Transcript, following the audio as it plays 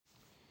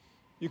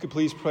You could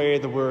please pray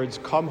the words,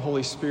 "Come,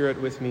 Holy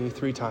Spirit," with me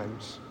 3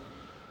 times.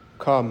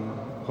 Come,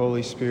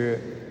 Holy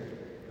Spirit.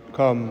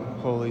 Come,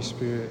 Holy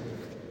Spirit.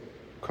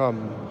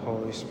 Come,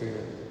 Holy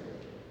Spirit.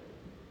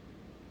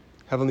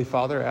 Heavenly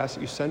Father, I ask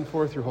that you send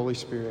forth your Holy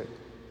Spirit.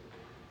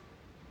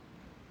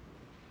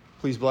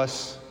 Please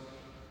bless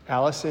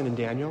Allison and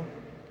Daniel.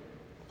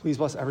 Please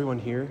bless everyone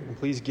here, and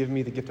please give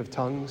me the gift of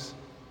tongues.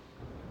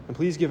 And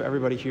please give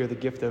everybody here the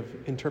gift of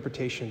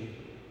interpretation,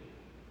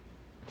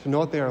 to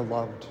know that they are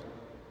loved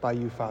by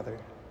you, Father,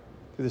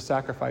 through the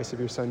sacrifice of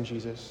your Son,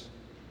 Jesus.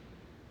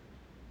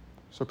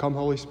 So come,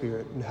 Holy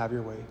Spirit, and have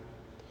your way.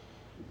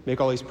 Make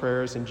all these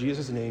prayers in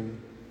Jesus'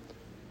 name.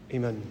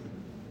 Amen.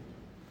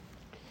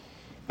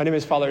 My name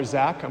is Father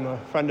Zach. I'm a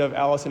friend of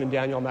Allison and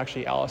Daniel. I'm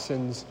actually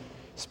Allison's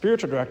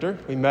spiritual director.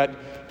 We met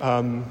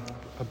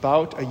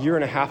about a year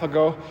and a half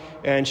ago,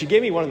 and she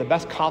gave me one of the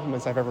best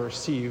compliments I've ever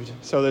received.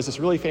 So there's this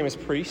really famous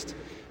priest.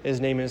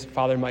 His name is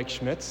Father Mike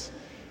Schmitz,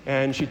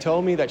 and she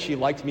told me that she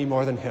liked me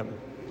more than him.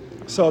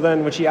 So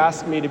then when she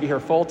asked me to be her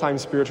full-time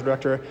spiritual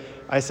director,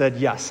 I said,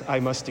 yes, I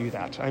must do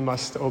that. I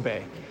must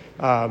obey.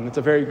 It's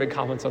a very big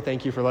compliment, so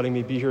thank you for letting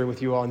me be here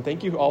with you all. And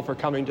thank you all for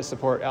coming to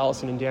support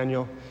Allison and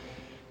Daniel.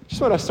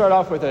 Just want to start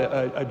off with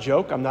a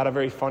joke. I'm not a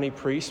very funny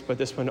priest, but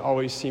this one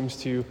always seems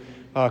to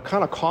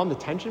kind of calm the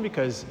tension,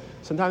 because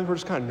sometimes we're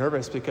just kind of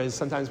nervous, because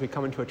sometimes we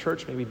come into a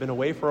church, maybe we've been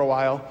away for a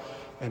while,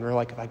 and we're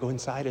like, if I go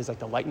inside, is like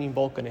the lightning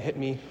bolt going to hit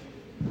me?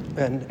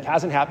 And it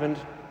hasn't happened.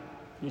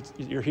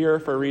 You're here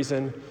for a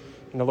reason.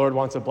 And the Lord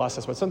wants to bless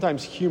us. But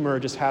sometimes humor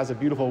just has a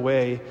beautiful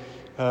way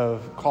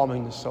of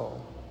calming the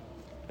soul.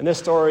 And this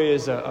story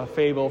is a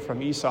fable from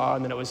Esau,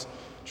 and then it was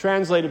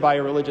translated by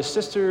a religious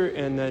sister,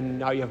 and then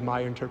now you have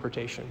my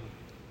interpretation.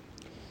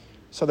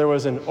 So there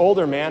was an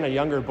older man, a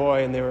younger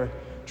boy, and they were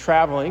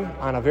traveling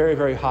on a very,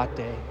 very hot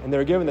day. And they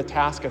were given the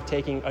task of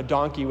taking a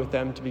donkey with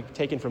them to be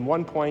taken from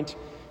one point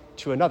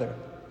to another.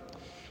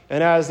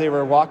 And as they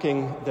were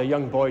walking, the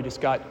young boy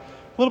just got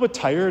a little bit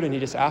tired, and he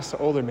just asked the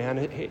older man,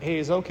 hey,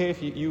 is it okay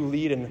if you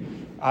lead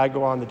and I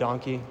go on the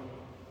donkey?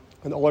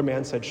 And the older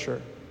man said,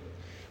 sure.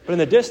 But in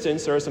the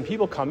distance, there were some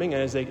people coming,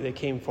 and as they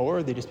came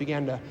forward, they just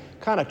began to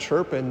kind of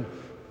chirp and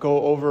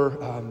go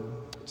over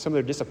some of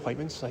their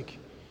disappointments, like,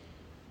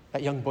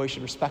 that young boy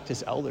should respect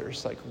his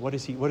elders. Like, what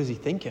is he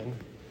thinking?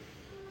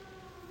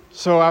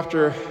 So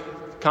after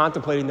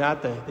contemplating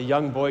that, the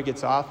young boy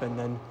gets off, and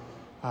then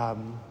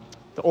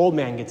the old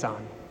man gets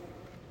on.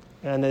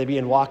 And they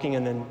begin walking,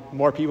 and then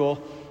more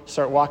people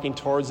start walking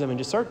towards them and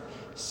just start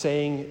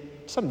saying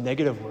some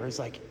negative words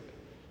like,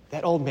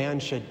 that old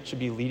man should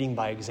be leading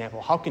by example.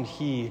 How can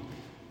he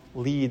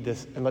lead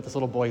this and let this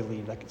little boy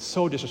lead? Like, it's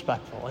so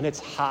disrespectful. And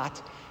it's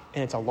hot,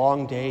 and it's a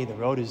long day. The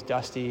road is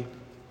dusty.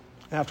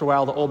 And after a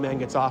while, the old man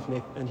gets off,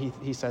 and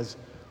he says,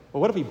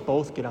 well, what if we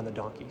both get on the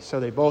donkey?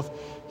 So they both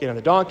get on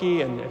the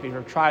donkey, and if you've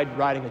ever tried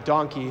riding a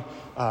donkey,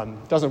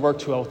 it doesn't work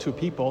too well with 2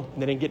 people,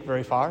 and they didn't get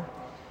very far.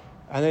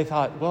 And they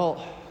thought,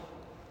 well,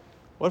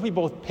 what if we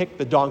both pick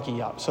the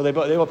donkey up? So they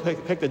both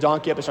pick the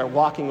donkey up and start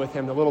walking with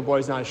him. The little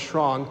boy's not as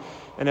strong.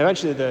 And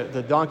eventually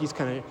the donkey's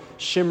kind of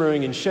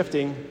shimmering and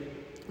shifting.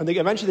 And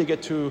eventually they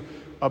get to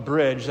a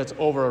bridge that's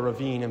over a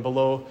ravine. And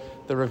below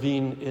the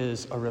ravine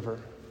is a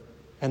river.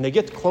 And they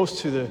get close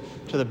to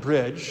the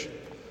bridge.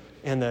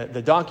 And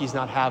the donkey's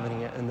not having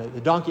it. And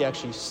the donkey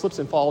actually slips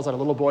and falls out of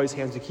the little boy's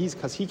hands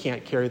because he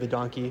can't carry the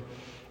donkey.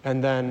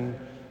 And then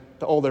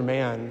the older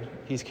man,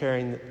 he's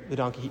carrying the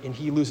donkey, and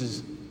he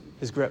loses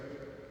his grip.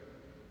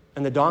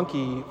 And the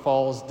donkey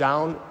falls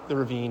down the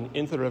ravine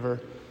into the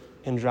river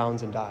and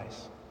drowns and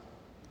dies.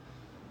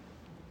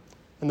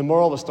 And the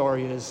moral of the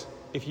story is,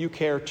 if you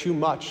care too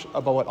much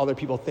about what other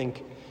people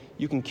think,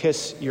 you can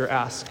kiss your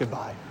ass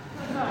goodbye.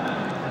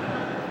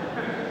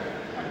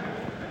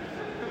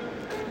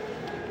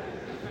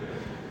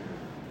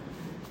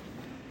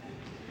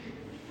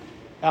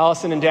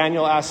 Allison and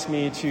Daniel asked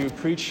me to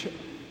preach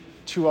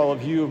to all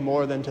of you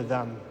more than to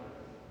them,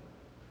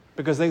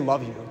 because they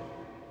love you.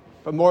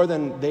 But more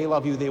than they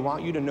love you, they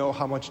want you to know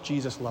how much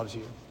Jesus loves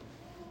you.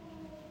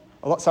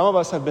 Some of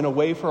us have been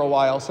away for a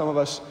while. Some of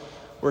us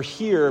were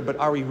here, but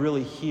are we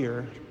really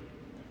here?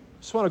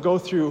 I just want to go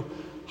through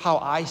how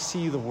I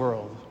see the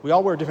world. We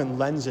all wear different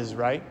lenses,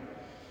 right?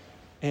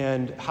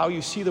 And how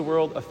you see the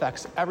world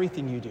affects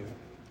everything you do.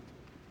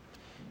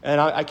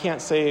 And I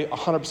can't say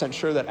 100%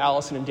 sure that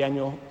Allison and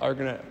Daniel are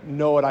going to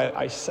know what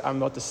I'm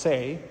about to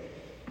say,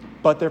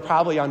 but they're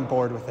probably on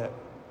board with it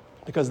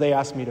because they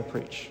asked me to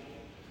preach.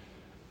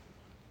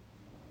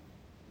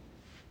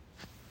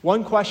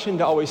 One question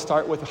to always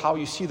start with how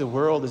you see the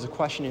world is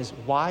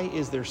why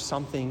is there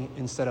something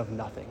instead of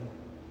nothing?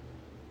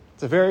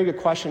 It's a very good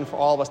question for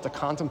all of us to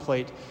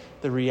contemplate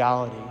the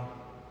reality.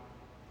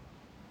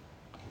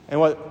 And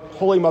what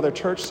Holy Mother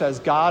Church says,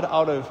 God,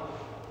 out of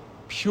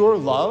pure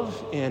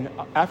love and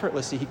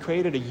effortlessly, he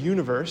created a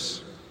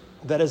universe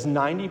that is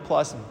 90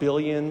 plus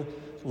billion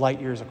light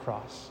years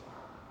across.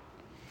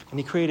 And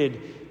he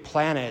created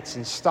planets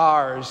and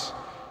stars.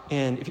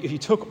 And if you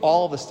took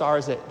all the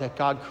stars that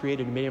God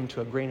created and made them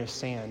to a grain of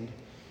sand,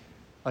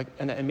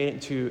 and made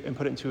it and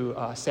put it into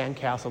a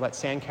sandcastle. That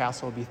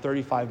sandcastle would be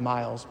 35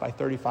 miles by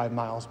 35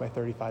 miles by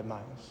 35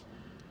 miles.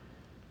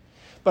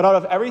 But out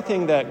of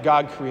everything that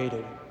God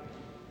created,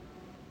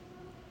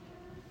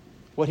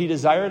 what he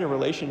desired a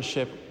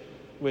relationship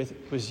with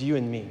was you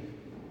and me.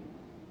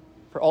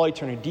 For all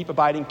eternity, deep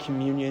abiding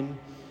communion,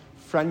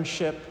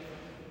 friendship,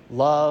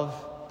 love,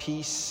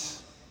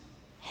 peace,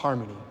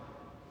 harmony.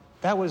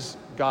 That was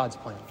God's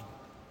plan.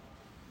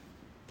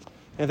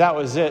 And if that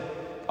was it,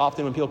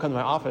 often when people come to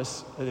my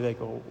office, they're like,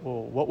 well,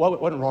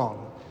 what went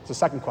wrong? It's the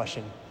second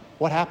question.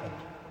 What happened?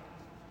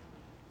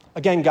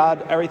 Again,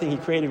 God, everything he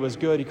created was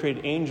good. He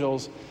created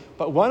angels.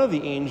 But one of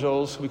the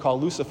angels, we call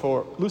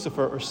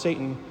Lucifer or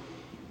Satan,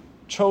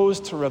 chose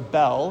to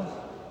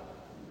rebel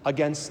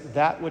against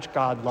that which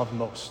God loved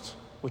most,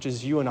 which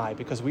is you and I,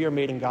 because we are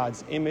made in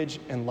God's image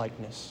and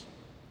likeness.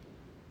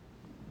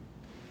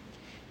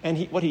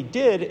 And what he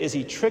did is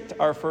he tricked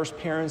our first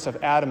parents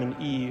of Adam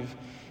and Eve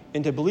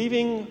into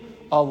believing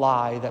a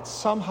lie that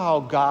somehow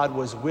God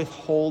was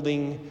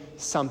withholding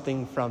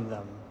something from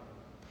them,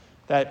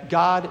 that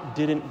God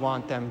didn't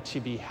want them to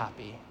be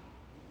happy.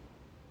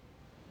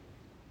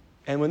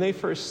 And when they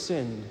first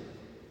sinned,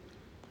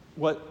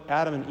 what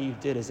Adam and Eve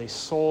did is they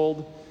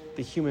sold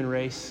the human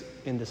race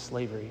into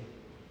slavery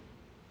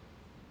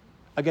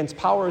against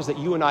powers that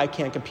you and I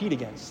can't compete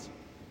against.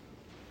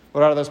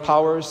 What are those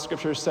powers?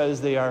 Scripture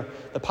says they are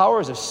the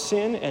powers of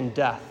sin and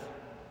death.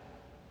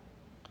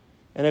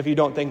 And if you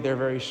don't think they're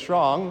very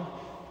strong,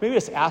 maybe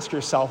just ask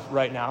yourself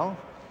right now,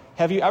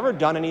 have you ever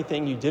done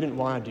anything you didn't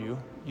want to do?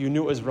 You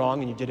knew it was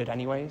wrong and you did it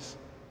anyways?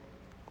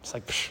 It's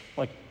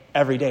like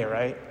every day,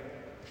 right?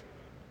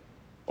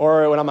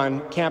 Or when I'm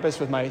on campus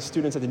with my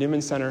students at the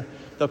Newman Center,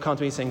 they'll come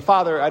to me saying,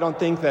 Father, I don't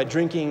think that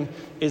drinking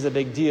is a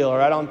big deal,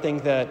 or I don't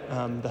think that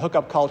the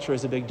hookup culture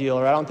is a big deal,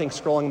 or I don't think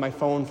scrolling my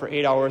phone for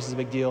 8 hours is a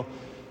big deal.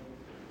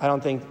 I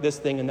don't think this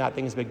thing and that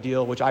thing is a big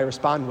deal, which I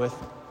respond with,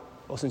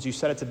 well, since you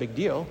said it's a big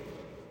deal,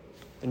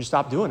 then you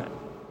stop doing it.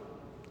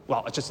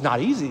 Well, it's just not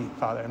easy,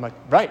 Father. I'm like,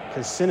 right,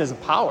 because sin is a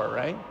power,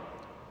 right?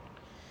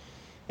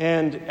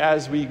 And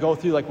as we go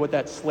through what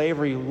that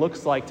slavery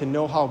looks like, to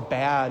know how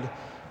bad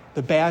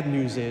the bad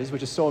news is,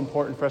 which is so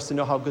important for us to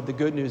know how good the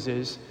good news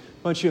is,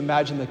 why don't you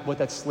imagine what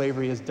that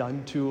slavery has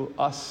done to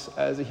us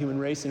as a human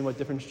race and what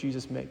difference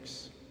Jesus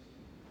makes?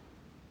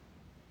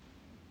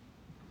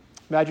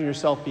 Imagine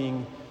yourself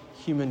being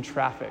human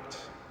trafficked.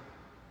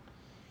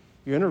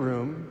 You're in a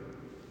room,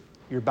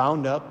 you're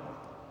bound up,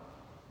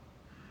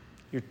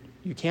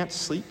 you can't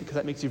sleep because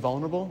that makes you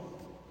vulnerable,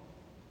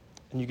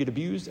 and you get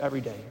abused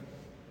every day.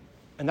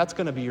 And that's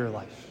going to be your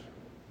life.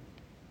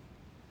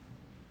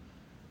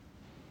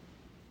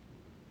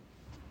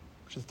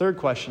 The third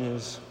question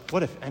is,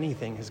 what, if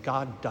anything, has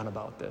God done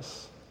about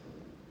this?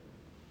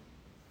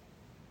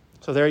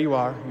 So there you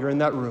are. You're in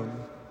that room.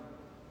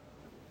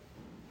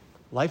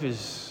 Life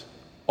is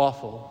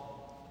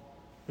awful.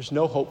 There's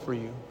no hope for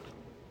you.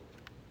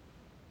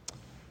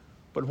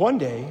 But one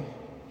day,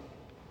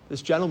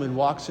 this gentleman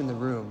walks in the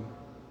room,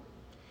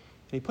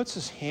 and he puts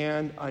his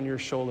hand on your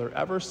shoulder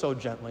ever so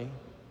gently,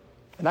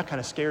 and that kind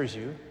of scares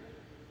you.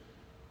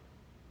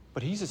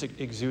 But he's just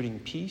exuding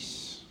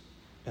peace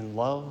and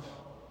love.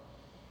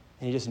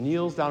 And he just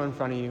kneels down in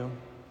front of you,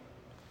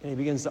 and he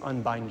begins to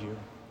unbind you.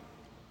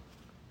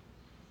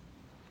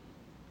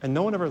 And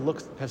no one ever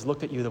has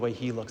looked at you the way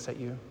he looks at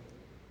you.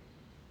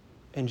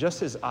 And just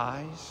his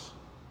eyes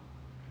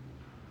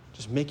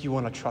just make you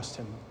want to trust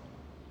him.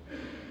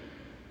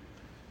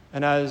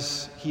 And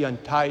as he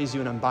unties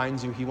you and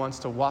unbinds you, he wants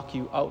to walk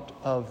you out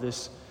of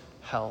this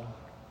hell,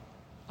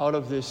 out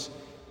of this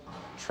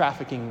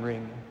trafficking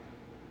ring.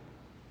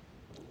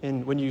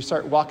 And when you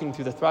start walking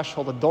through the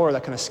threshold, the door,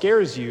 that kind of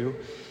scares you,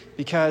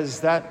 because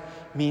that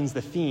means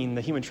the fiend,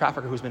 the human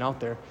trafficker who's been out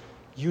there,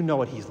 you know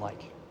what he's like.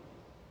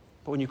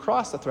 But when you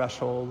cross the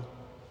threshold,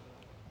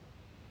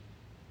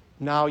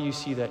 now you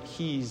see that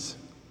he's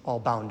all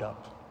bound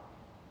up.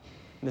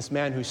 And this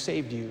man who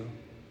saved you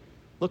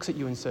looks at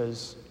you and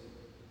says,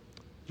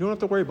 you don't have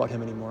to worry about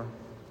him anymore.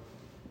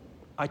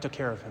 I took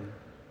care of him.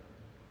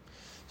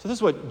 So this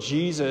is what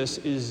Jesus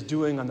is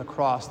doing on the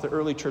cross. The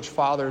early church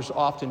fathers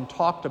often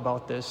talked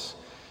about this,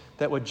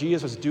 that what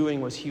Jesus was doing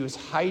was he was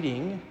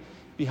hiding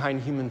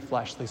behind human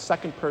flesh. The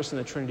second person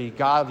of the Trinity,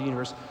 God of the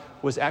universe,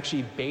 was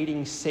actually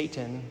baiting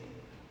Satan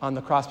on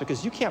the cross,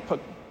 because you can't put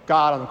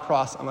God on the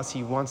cross unless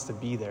he wants to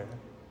be there.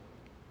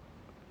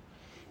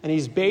 And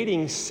he's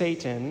baiting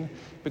Satan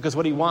because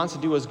what he wants to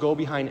do is go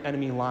behind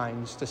enemy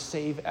lines to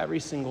save every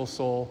single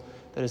soul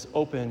that is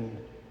open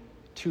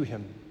to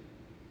him.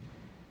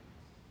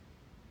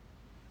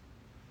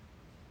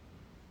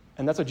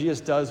 And that's what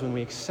Jesus does when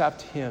we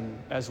accept him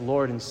as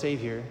Lord and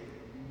Savior.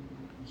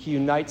 He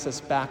unites us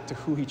back to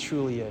who he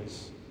truly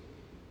is.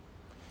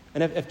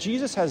 And if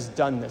Jesus has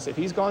done this, if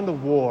he's gone to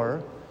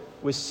war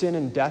with sin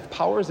and death,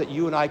 powers that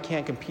you and I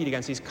can't compete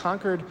against, he's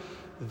conquered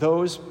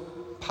those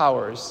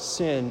powers,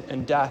 sin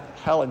and death,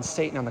 hell and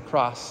Satan on the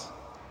cross,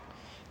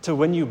 to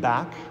win you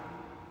back.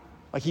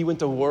 Like he went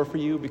to war for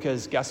you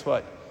because guess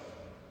what?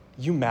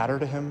 You matter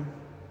to him.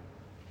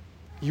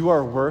 You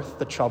are worth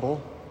the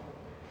trouble.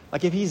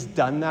 Like, if he's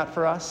done that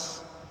for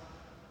us,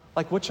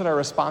 like, what should our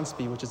response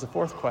be? Which is the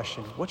fourth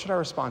question. What should our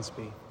response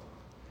be?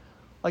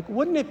 Like,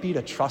 wouldn't it be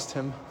to trust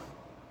him?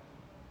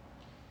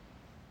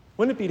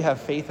 Wouldn't it be to have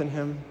faith in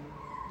him?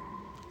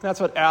 That's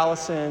what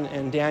Allison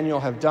and Daniel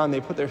have done.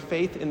 They put their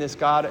faith in this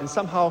God, and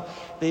somehow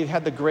they've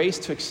had the grace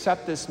to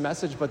accept this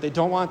message, but they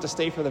don't want it to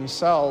stay for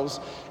themselves.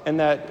 And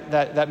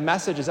that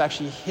message is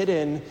actually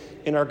hidden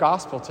in our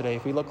gospel today,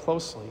 if we look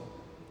closely.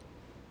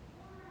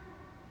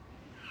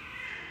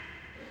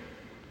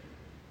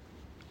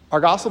 Our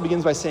gospel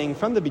begins by saying,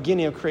 from the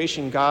beginning of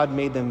creation, God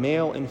made them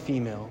male and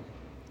female,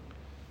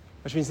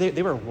 which means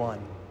they were one.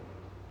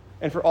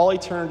 And for all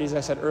eternity, as I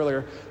said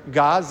earlier,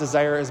 God's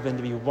desire has been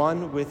to be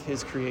one with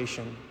his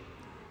creation.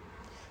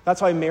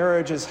 That's why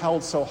marriage is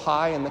held so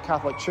high in the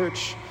Catholic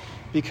Church,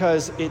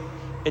 because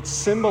it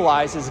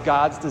symbolizes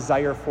God's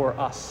desire for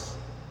us.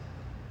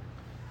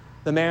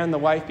 The man and the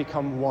wife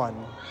become one.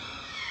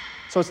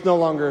 So it's no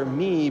longer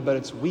me, but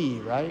it's we,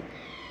 right?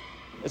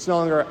 It's no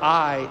longer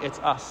I, it's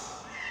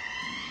us.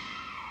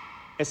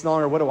 It's no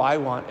longer what do I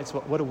want, it's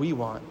what do we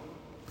want.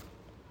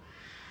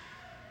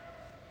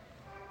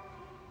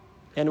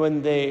 And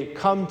when they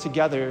come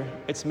together,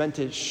 it's meant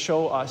to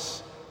show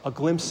us a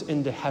glimpse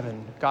into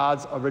heaven,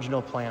 God's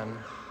original plan.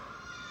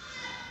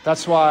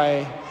 That's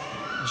why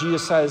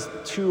Jesus says,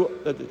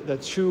 the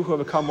two who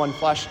have become one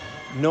flesh,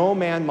 no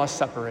man must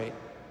separate.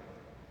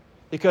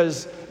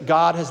 Because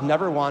God has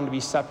never wanted to be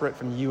separate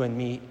from you and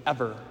me,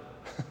 ever.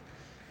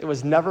 It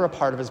was never a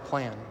part of his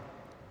plan.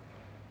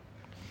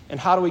 And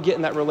how do we get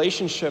in that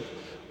relationship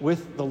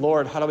with the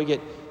Lord? How do we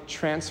get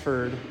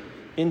transferred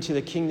into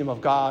the kingdom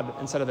of God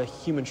instead of the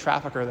human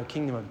trafficker, the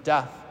kingdom of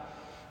death?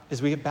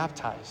 Is we get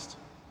baptized.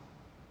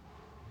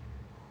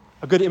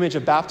 A good image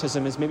of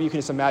baptism is, maybe you can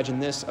just imagine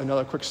this,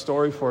 another quick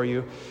story for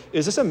you,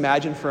 is just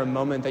imagine for a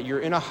moment that you're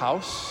in a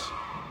house.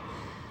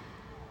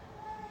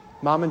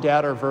 Mom and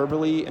dad are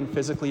verbally and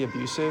physically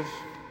abusive.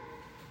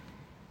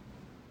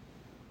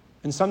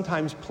 And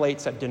sometimes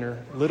plates at dinner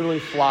literally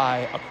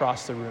fly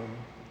across the room.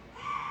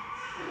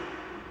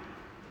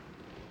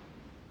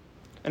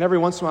 And every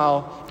once in a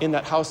while, in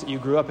that house that you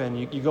grew up in,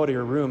 you go to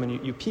your room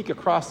and you peek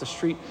across the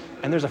street,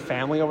 and there's a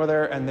family over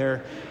there, and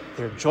they're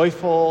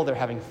joyful, they're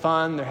having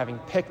fun, they're having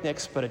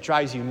picnics, but it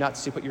drives you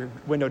nuts. You put your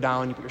window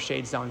down, you put your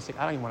shades down, and you say,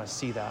 I don't even want to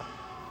see that.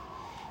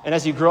 And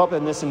as you grow up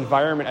in this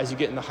environment, as you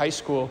get into high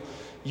school,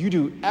 you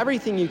do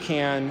everything you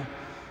can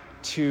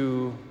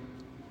to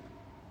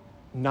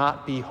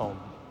not be home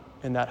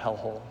in that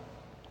hellhole.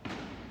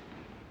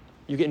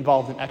 You get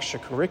involved in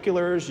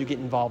extracurriculars, you get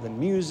involved in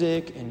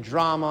music and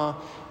drama,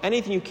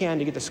 anything you can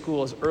to get to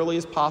school as early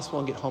as possible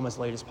and get home as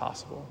late as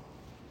possible.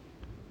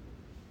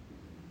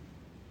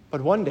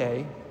 But one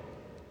day,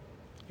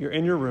 you're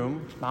in your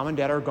room, mom and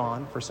dad are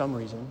gone for some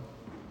reason,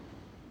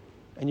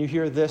 and you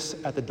hear this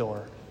at the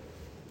door.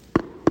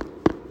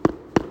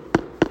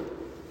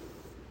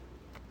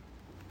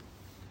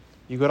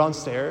 You go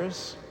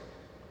downstairs,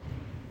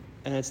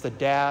 and it's the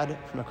dad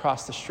from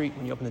across the street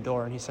when you open the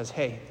door, and he says,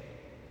 hey,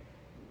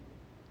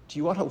 do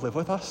you want to live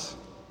with us?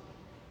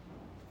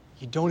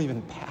 You don't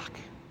even pack.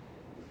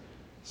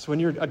 So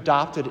when you're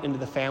adopted into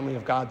the family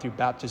of God through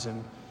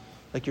baptism,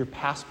 like your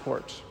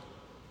passport,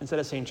 instead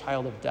of saying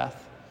child of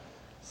death,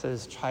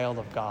 says child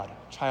of God,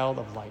 child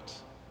of light.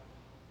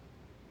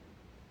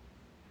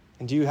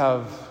 And do you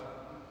have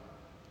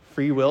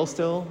free will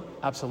still?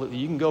 Absolutely.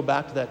 You can go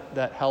back to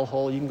that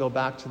hellhole. You can go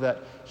back to that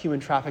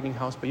human trafficking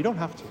house, but you don't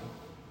have to.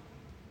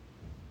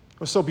 It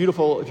was so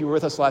beautiful. If you were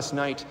with us last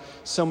night,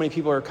 so many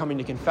people are coming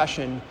to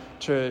confession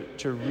to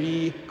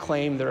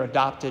reclaim their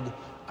adopted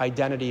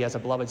identity as a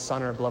beloved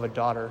son or a beloved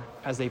daughter,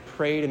 as they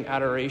prayed in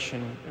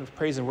adoration and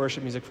praise and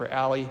worship music for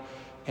Alli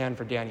and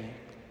for Danny.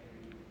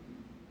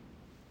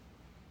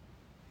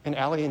 And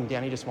Alli and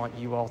Danny just want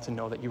you all to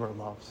know that you are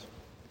loved.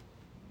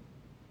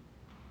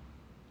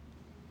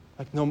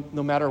 Like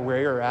no matter where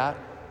you're at,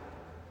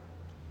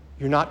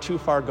 you're not too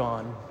far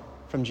gone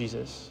from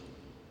Jesus.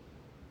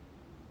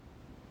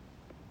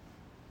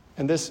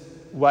 And this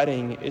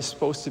wedding is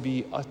supposed to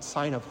be a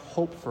sign of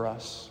hope for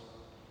us,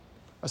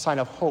 a sign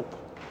of hope.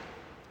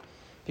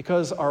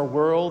 Because our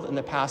world in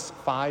the past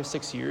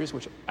 5-6 years,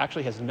 which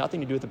actually has nothing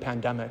to do with the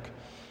pandemic,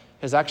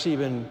 has actually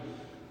been,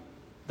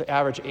 the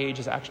average age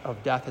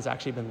of death has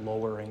actually been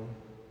lowering.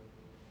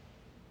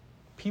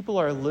 People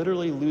are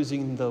literally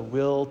losing the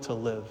will to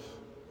live.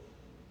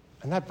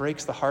 And that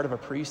breaks the heart of a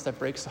priest, that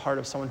breaks the heart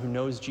of someone who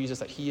knows Jesus,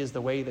 that he is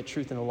the way, the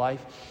truth, and the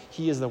life.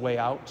 He is the way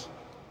out.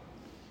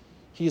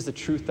 He is the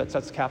truth that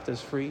sets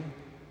captives free.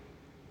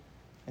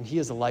 And he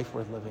is the life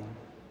worth living.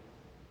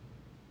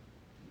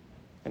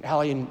 And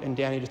Alli and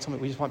Danny just told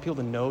me, we just want people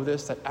to know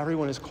this, that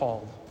everyone is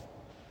called.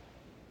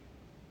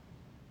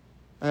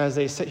 And as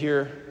they sit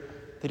here,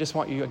 they just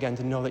want you, again,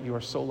 to know that you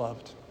are so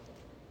loved.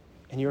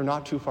 And you're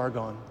not too far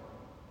gone.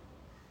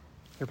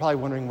 You're probably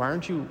wondering, why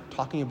aren't you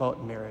talking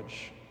about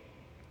marriage?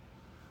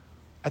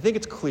 I think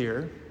it's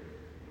clear,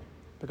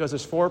 because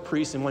there's 4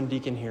 priests and 1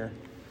 deacon here.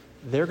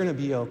 They're going to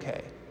be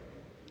okay,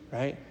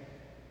 right?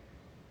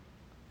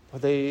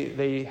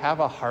 They have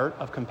a heart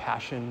of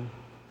compassion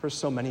for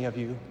so many of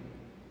you.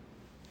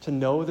 To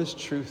know this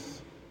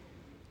truth,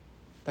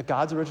 that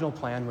God's original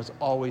plan was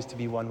always to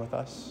be one with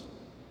us.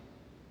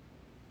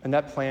 And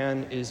that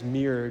plan is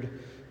mirrored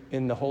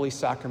in the holy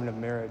sacrament of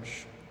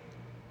marriage.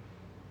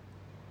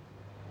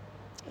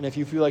 And if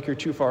you feel like you're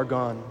too far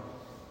gone,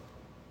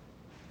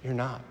 you're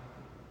not.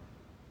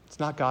 It's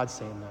not God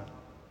saying that.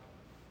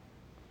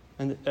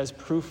 And as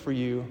proof for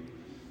you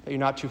that you're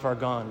not too far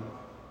gone,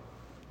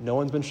 no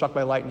one's been struck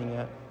by lightning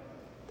yet.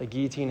 The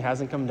guillotine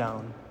hasn't come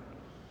down.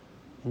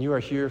 And you are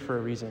here for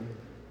a reason.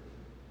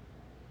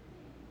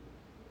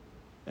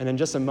 And in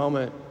just a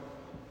moment,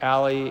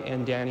 Alli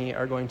and Danny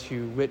are going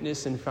to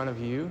witness in front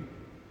of you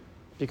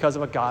because of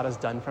what God has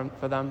done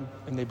for them,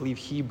 and they believe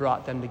he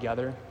brought them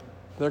together.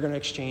 They're going to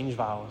exchange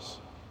vows.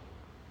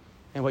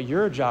 And what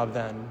your job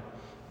then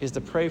is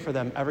to pray for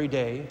them every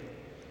day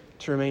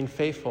to remain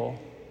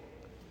faithful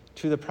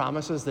to the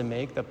promises they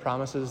make, the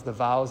promises, the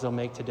vows they'll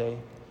make today,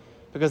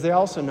 because they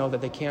also know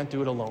that they can't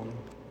do it alone.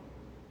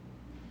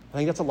 I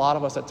think that's a lot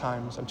of us at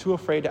times. I'm too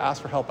afraid to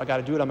ask for help. I got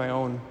to do it on my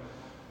own.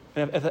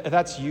 And if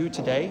that's you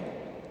today,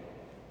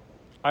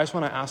 I just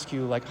want to ask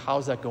you,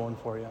 how's that going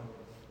for you?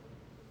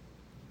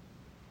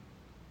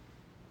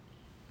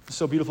 It's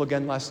so beautiful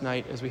again last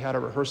night as we had a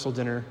rehearsal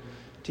dinner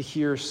to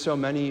hear so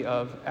many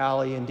of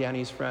Alli and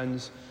Danny's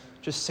friends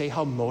just say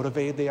how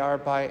motivated they are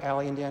by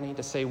Alli and Danny,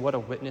 to say what a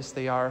witness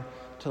they are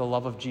to the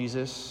love of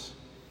Jesus.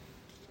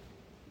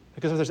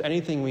 Because if there's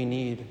anything we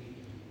need,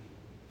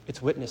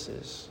 it's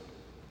witnesses.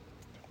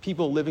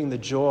 People living the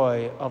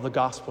joy of the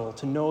gospel,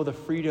 to know the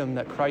freedom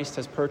that Christ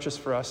has purchased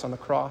for us on the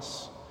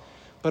cross,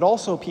 but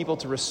also people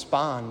to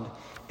respond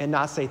and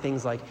not say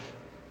things like,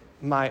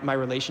 my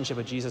relationship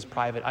with Jesus is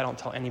private, I don't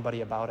tell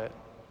anybody about it.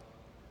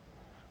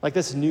 Like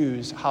this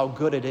news, how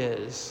good it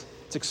is.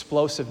 It's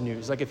explosive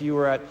news. Like if you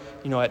were at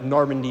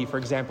Normandy, for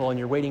example, and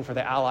you're waiting for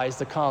the Allies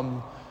to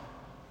come,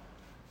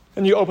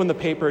 and you open the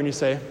paper and you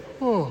say,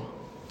 oh,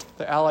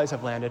 the Allies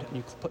have landed.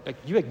 And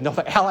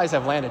the Allies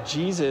have landed.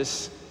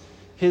 Jesus,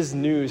 his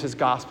news, his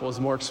gospel is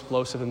more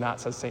explosive than that,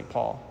 says St.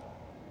 Paul.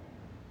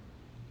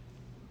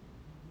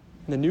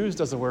 And the news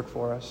does the work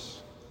for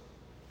us.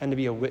 And to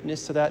be a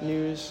witness to that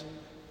news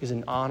is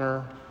an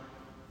honor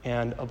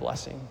and a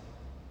blessing.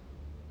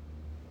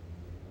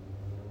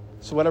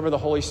 So whatever the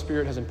Holy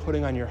Spirit has been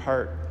putting on your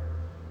heart,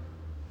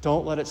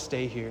 don't let it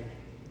stay here.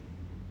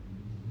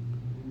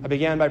 I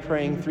began by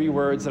praying 3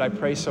 words that I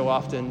pray so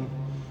often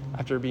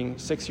after being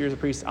 6 years a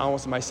priest,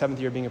 almost in my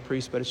 7th year being a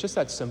priest, but it's just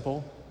that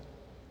simple.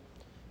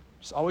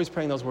 Just always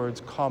praying those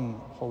words,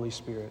 come, Holy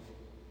Spirit.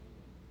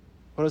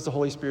 What does the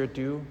Holy Spirit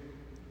do?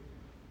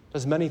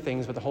 Does many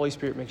things, but the Holy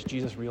Spirit makes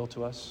Jesus real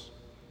to us.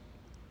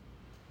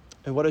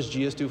 And what does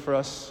Jesus do for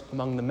us?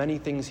 Among the many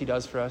things he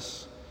does for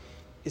us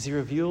is he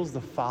reveals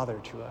the Father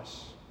to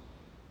us.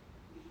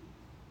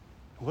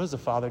 And what does the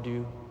Father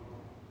do?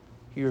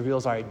 He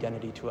reveals our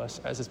identity to us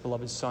as his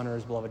beloved son or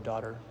his beloved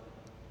daughter.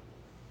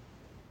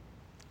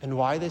 And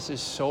why this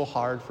is so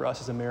hard for us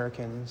as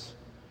Americans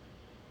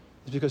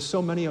is because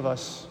so many of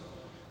us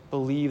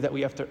believe that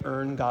we have to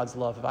earn God's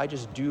love. If I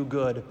just do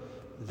good,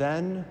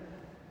 then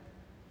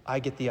I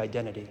get the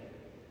identity.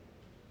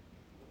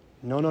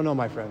 No,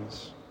 my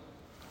friends.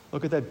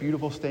 Look at that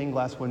beautiful stained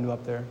glass window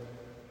up there.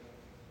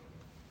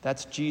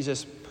 That's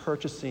Jesus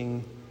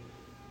purchasing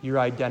your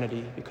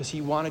identity because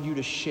he wanted you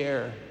to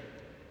share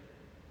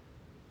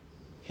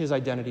his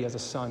identity as a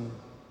son,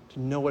 to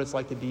know what it's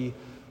like to be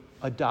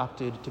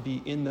adopted, to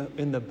be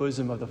in the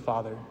bosom of the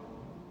Father.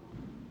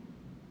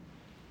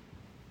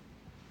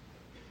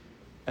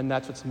 And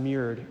that's what's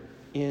mirrored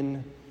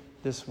in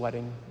this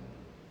wedding,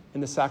 in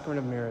the sacrament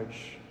of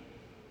marriage.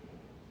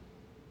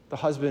 The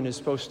husband is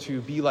supposed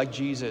to be like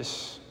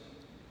Jesus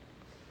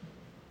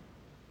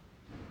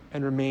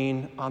and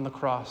remain on the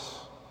cross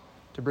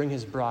to bring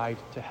his bride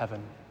to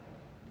heaven.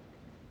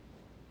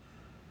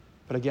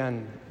 But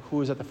again,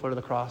 who is at the foot of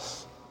the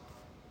cross?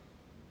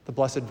 The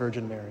Blessed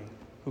Virgin Mary,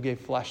 who gave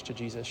flesh to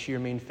Jesus. She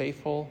remained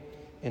faithful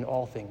in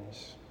all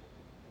things.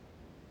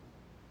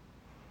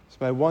 So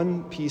my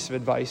one piece of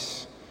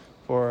advice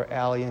for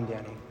Alli and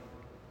Danny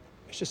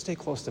is just stay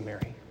close to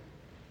Mary.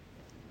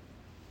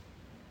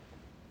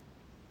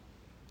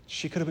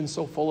 She could have been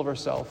so full of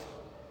herself.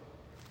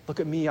 Look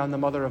at me, I'm the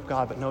mother of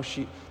God. But no,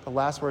 the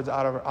last words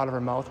out of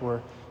her mouth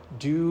were,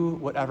 do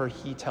whatever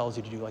he tells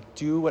you to do.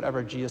 Do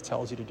whatever Jesus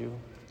tells you to do.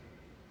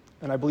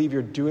 And I believe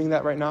you're doing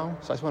that right now.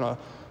 So I just want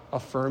to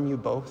affirm you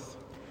both.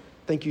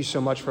 Thank you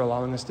so much for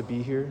allowing us to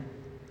be here.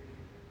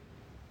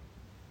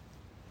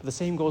 But the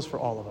same goes for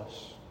all of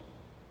us.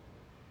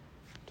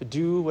 To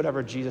do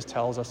whatever Jesus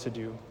tells us to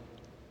do.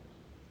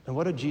 And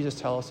what did Jesus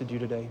tell us to do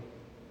today?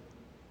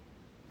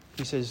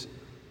 He says,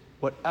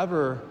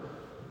 whatever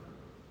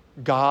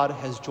God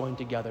has joined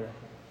together,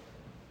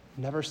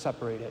 never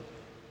separate it,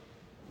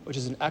 which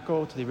is an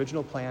echo to the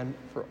original plan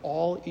for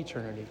all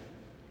eternity.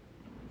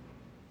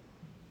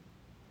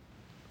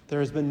 There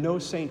has been no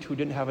saint who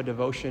didn't have a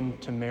devotion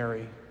to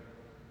Mary.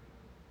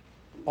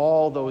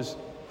 All those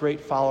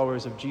great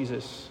followers of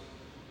Jesus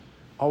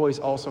always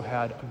also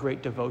had a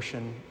great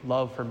devotion,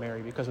 love for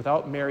Mary, because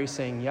without Mary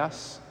saying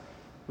yes,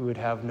 we would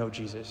have no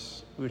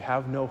Jesus. We would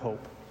have no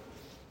hope.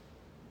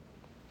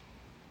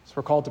 So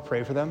we're called to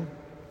pray for them,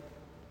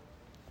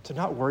 to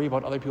not worry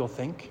about what other people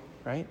think,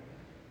 right?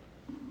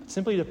 But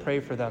simply to pray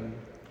for them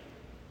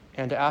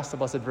and to ask the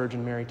Blessed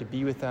Virgin Mary to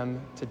be with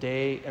them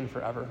today and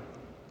forever.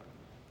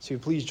 So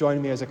please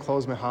join me as I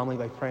close my homily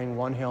by praying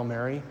one Hail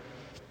Mary,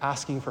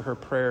 asking for her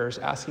prayers,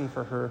 asking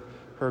for her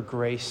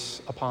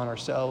grace upon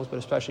ourselves, but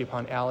especially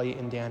upon Alli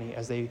and Danny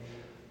as they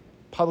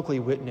publicly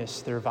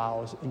witness their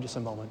vows in just a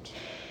moment.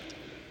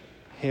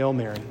 Hail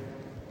Mary,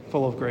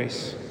 full of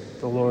grace,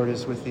 the Lord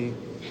is with thee.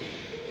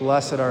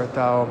 Blessed art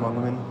thou among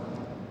women,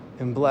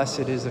 and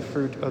blessed is the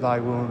fruit of thy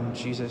womb,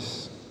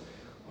 Jesus.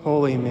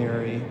 Holy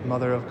Mary,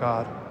 Mother of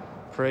God,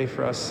 pray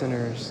for us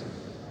sinners,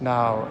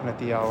 now and at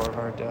the hour of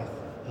our death.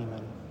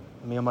 Amen.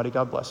 And may Almighty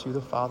God bless you, the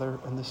Father,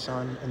 and the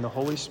Son, and the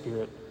Holy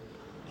Spirit.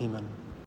 Amen.